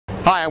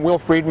Hi, I'm Will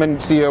Friedman,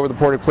 CEO of the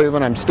Port of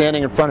Cleveland. I'm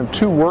standing in front of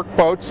two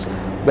workboats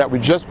that we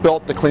just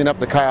built to clean up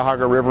the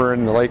Cuyahoga River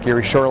and the Lake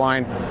Erie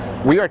shoreline.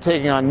 We are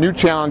taking on new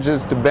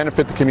challenges to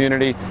benefit the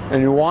community,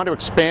 and we want to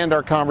expand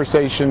our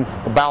conversation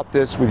about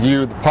this with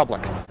you, the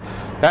public.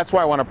 That's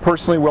why I want to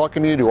personally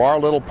welcome you to our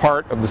little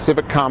part of the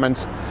Civic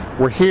Commons.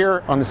 We're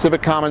here on the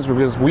Civic Commons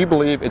because we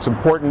believe it's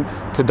important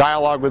to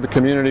dialogue with the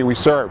community we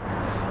serve.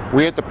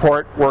 We at the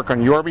Port work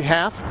on your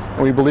behalf,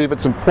 and we believe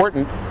it's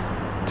important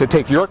to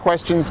take your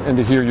questions and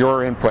to hear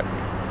your input.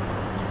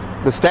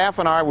 The staff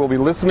and I will be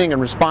listening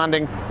and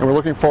responding, and we're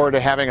looking forward to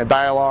having a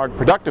dialogue,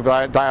 productive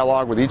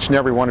dialogue with each and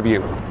every one of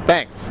you.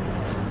 Thanks.